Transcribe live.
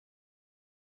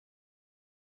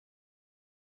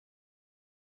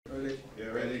Ready? Yeah,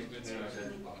 ready.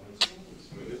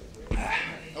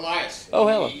 Elias, Oh,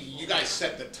 hello. You guys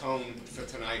set the tone for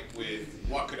tonight with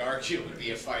what could arguably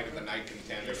be a fight of the night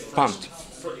contender. Pumped.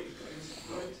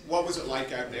 What was it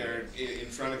like out there in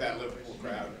front of that Liverpool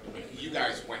crowd? You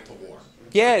guys went to war.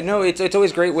 Yeah, no, it's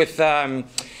always great with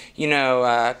you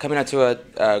know, coming out to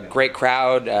a great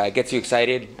crowd, gets you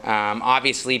excited.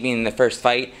 Obviously, being the first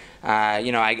fight,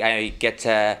 you know, I get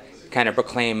to kind of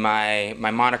proclaim my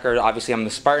moniker. Obviously, I'm the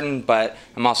Spartan, but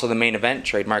I'm also the main event,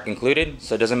 trademark included.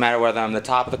 So it doesn't matter whether I'm the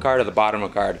top of the card or the bottom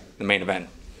of the card, the main event.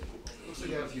 Looks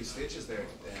like you have a few stitches there.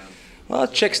 Well,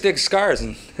 chicks dig scars,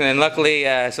 and luckily,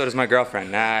 so does my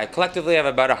girlfriend. Collectively, I have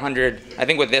about 100. I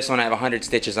think with this one, I have 100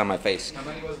 stitches on my face. How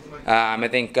many was it tonight? I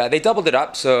think they doubled it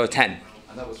up, so 10.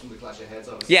 And that was from the clash of heads,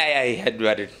 obviously. Yeah, he had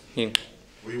buttered. Were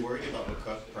you worried about the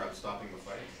cut perhaps stopping the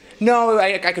fight? No,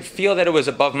 I could feel that it was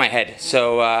above my head,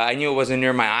 so I knew it wasn't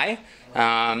near my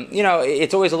eye. You know,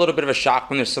 it's always a little bit of a shock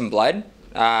when there's some blood,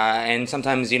 and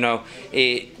sometimes, you know,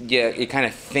 you kind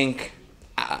of think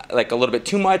like a little bit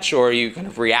too much, or you kind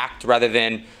of react rather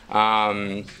than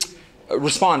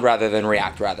respond rather than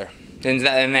react rather.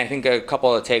 And I think a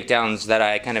couple of takedowns that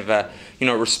I kind of you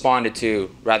know, responded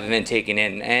to rather than taking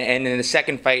in. And in the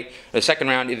second fight, the second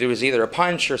round, there was either a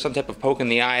punch or some type of poke in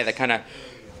the eye that kind of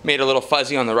made it a little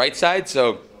fuzzy on the right side.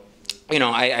 So, you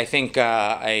know, I think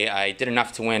I did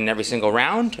enough to win every single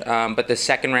round. But the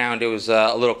second round, it was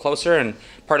a little closer, and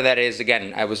part of that is,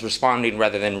 again, I was responding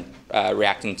rather than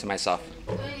reacting to myself.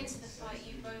 Going into the fight,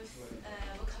 you both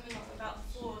were coming off about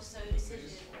 4 or so decision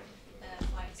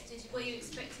fights. Were you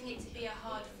expecting it to be a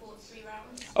hard-fought 3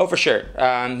 rounds? Oh, for sure.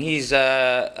 He's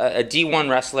a D1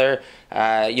 wrestler.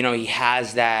 You know, he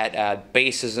has that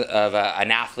basis of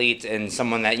an athlete and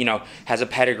someone that, you know, has a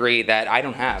pedigree that I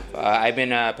don't have. I've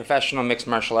been a professional mixed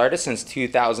martial artist since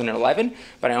 2011,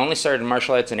 but I only started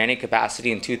martial arts in any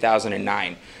capacity in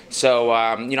 2009.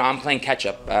 So, you know, I'm playing catch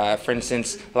up. For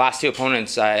instance, the last 2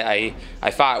 opponents I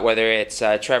fought, whether it's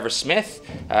Trevor Smith,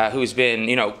 who's been,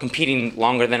 you know, competing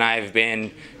longer than I've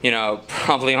been, you know,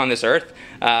 probably on this earth.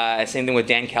 Same thing with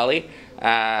Dan Kelly.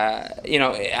 You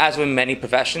know, as with many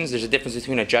professions, there's a difference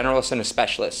between a generalist and a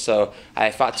specialist. So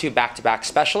I fought 2 back-to-back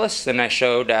specialists, and I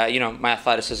showed, you know, my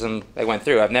athleticism I went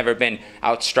through. I've never been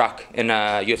outstruck in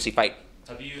a UFC fight.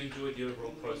 Have you enjoyed the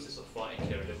overall process of fighting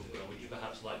here in Liverpool, and would you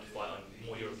perhaps like to fight on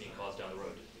more European cards down the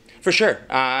road? For sure.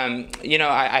 You know,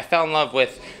 I fell in love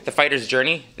with the fighter's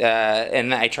journey,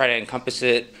 and I try to encompass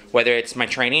it, whether it's my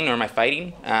training or my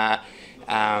fighting.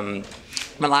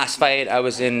 My last fight, I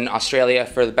was in Australia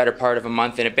for the better part of a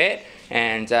month and a bit,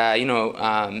 and you know,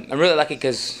 I'm really lucky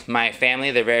because my family,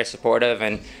 they're very supportive,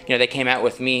 and you know, they came out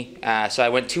with me. So I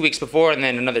went 2 weeks before, and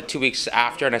then another 2 weeks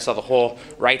after, and I saw the whole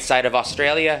right side of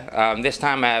Australia. This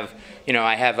time, I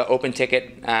have an open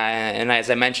ticket, and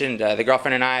as I mentioned, the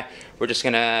girlfriend and I, we're just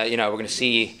gonna, you know, we're gonna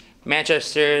see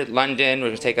Manchester, London. We're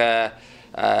gonna take a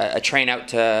train out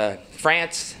to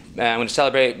France. I'm gonna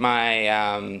celebrate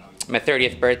my my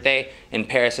 30th birthday in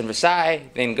Paris and Versailles,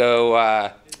 then go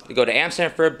to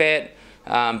Amsterdam for a bit,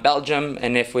 Belgium,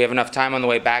 and if we have enough time on the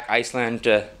way back, Iceland,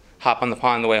 to hop on the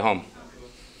pond on the way home.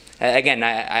 Again,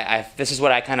 this is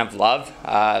what I kind of love,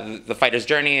 the fighter's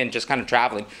journey and just kind of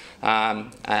traveling.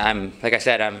 Like I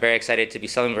said, I'm very excited to be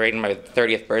celebrating my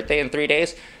 30th birthday in 3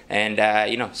 days, and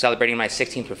you know, celebrating my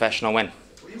 16th professional win.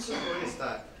 Were you surprised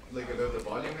that, like, about the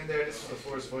volume in there? This was the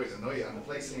first fight of the night, and the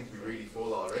place seemed to be really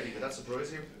full already. Did that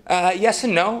surprise you? Yes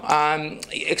and no,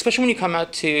 especially when you come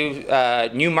out to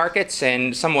new markets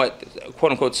and somewhat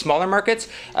quote-unquote smaller markets.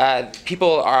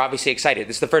 People are obviously excited.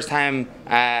 This is the first time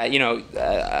you know,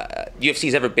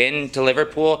 UFC's ever been to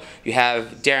Liverpool. You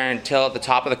have Darren Till at the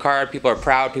top of the card. People are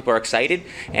proud. People are excited,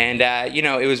 and you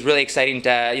know, it was really exciting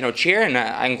to, you know, cheer. And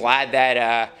I'm glad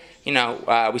that you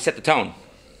know, we set the tone.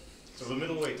 So the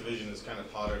middleweight division is kind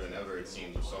of hotter than ever, it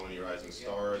seems, with so many rising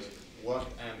stars. What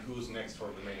and who's next for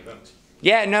the main event?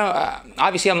 Yeah, no,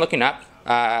 obviously I'm looking up.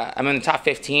 I'm in the top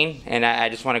 15, and I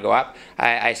just want to go up.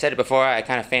 I said it before, I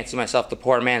kind of fancy myself the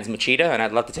poor man's Machidę, and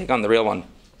I'd love to take on the real one.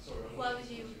 Why would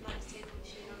you like to take on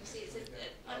Machidę? Obviously, it's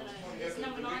I don't know, it's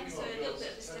number 9, so a little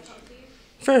bit of a step up for you.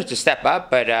 First, a step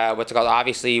up, but what's it called?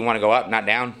 Obviously, you want to go up, not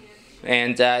down.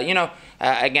 And you know,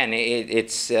 again,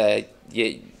 it's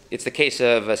the case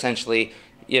of essentially,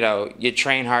 you know, you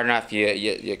train hard enough,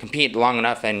 you compete long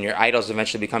enough, and your idols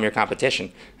eventually become your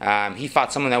competition. He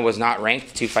fought someone that was not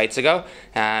ranked 2 fights ago,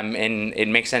 and it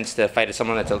makes sense to fight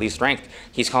someone that's at least ranked.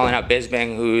 He's calling out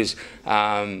Bisping, who's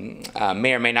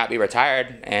may or may not be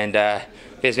retired, and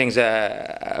Bisping's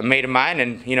a mate of mine,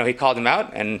 and you know, he called him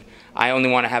out, and I only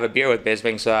want to have a beer with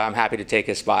Bisping, so I'm happy to take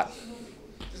his spot.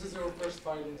 This this is your first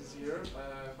fight in this year.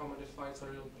 How many fights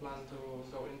are you planning to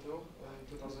go into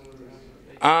in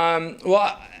 2018?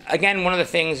 Well, again, one of the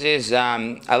things is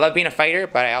I love being a fighter,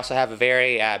 but I also have a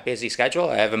very busy schedule.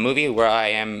 I have a movie where I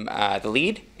am the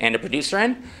lead and a producer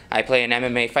in. I play an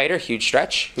MMA fighter, huge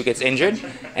stretch, who gets injured,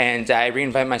 and I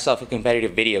reinvent myself with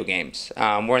competitive video games.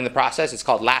 We're in the process. It's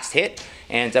called Last Hit,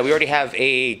 and we already have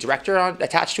a director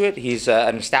attached to it. He's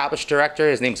an established director.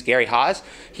 His name's Gary Hawes.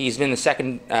 He's been a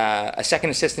second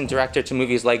assistant director to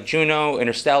movies like Juno,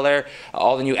 Interstellar,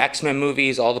 all the new X-Men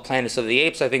movies, all the Planets of the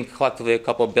Apes. I think collectively a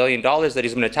couple $1 billion that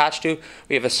he's been attached to.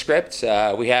 We have a script.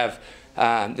 We have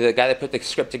the guy that put the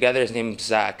script together, his name's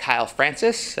Kyle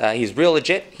Francis. He's real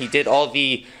legit. He did all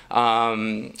the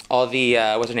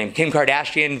what's her name, Kim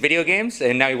Kardashian video games,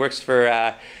 and now he works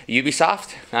for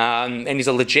Ubisoft. And he's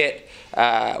a legit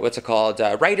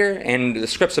writer, and the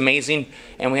script's amazing.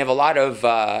 And we have a lot of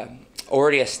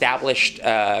already established,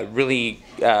 really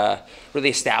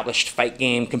established fight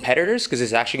game competitors, because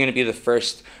it's actually going to be the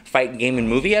first fight game and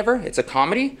movie ever. It's a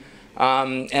comedy.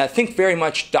 And I think very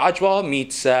much dodgeball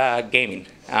meets gaming.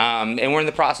 And we're in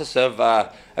the process of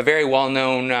a very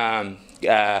well-known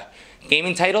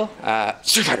gaming title,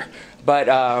 Street Fighter. But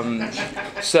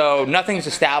so nothing's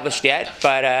established yet.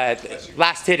 But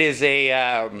Last Hit is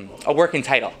a working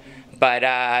title.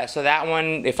 But so that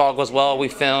one, if all goes well, we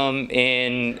film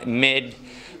in mid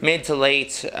to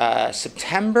late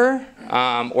September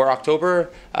or October.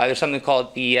 There's something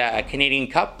called the Canadian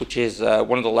Cup, which is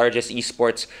one of the largest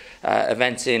esports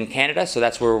events in Canada, so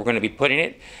that's where we're going to be putting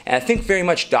it. And I think very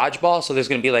much dodgeball, so there's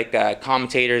going to be like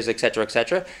commentators, etc.,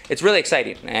 etc. It's really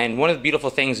exciting, and one of the beautiful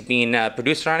things being a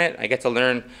producer on it, I get to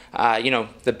learn,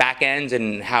 the back end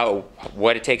and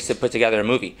what it takes to put together a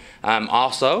movie.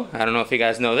 Also, I don't know if you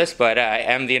guys know this, but I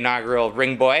am the inaugural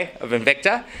ring boy of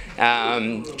Invicta,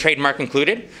 trademark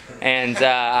included. And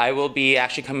I will be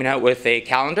actually coming out with a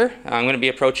calendar. I'm going to be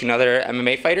approaching other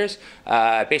MMA fighters.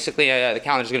 Basically, the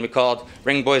calendar is going to be called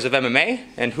Ring Boys of MMA,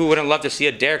 and who wouldn't love to see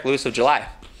a Derek Lewis of July?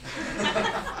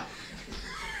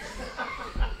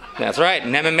 That's right,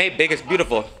 in MMA, big is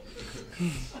beautiful. You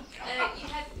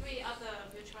had 3 other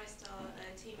of your TriStar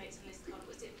teammates on this card.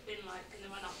 What's it been like in the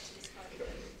run-up to this fight?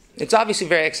 It's obviously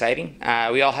very exciting.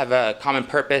 We all have a common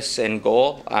purpose and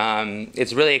goal.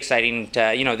 It's really exciting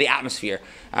to, the atmosphere.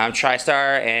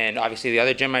 TriStar and obviously the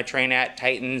other gym I train at,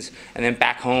 Titans, and then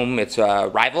back home it's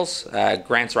rivals,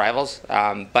 Grant's rivals.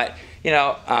 But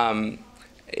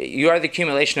you are the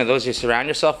accumulation of those you surround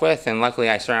yourself with, and luckily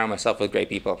I surround myself with great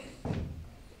people.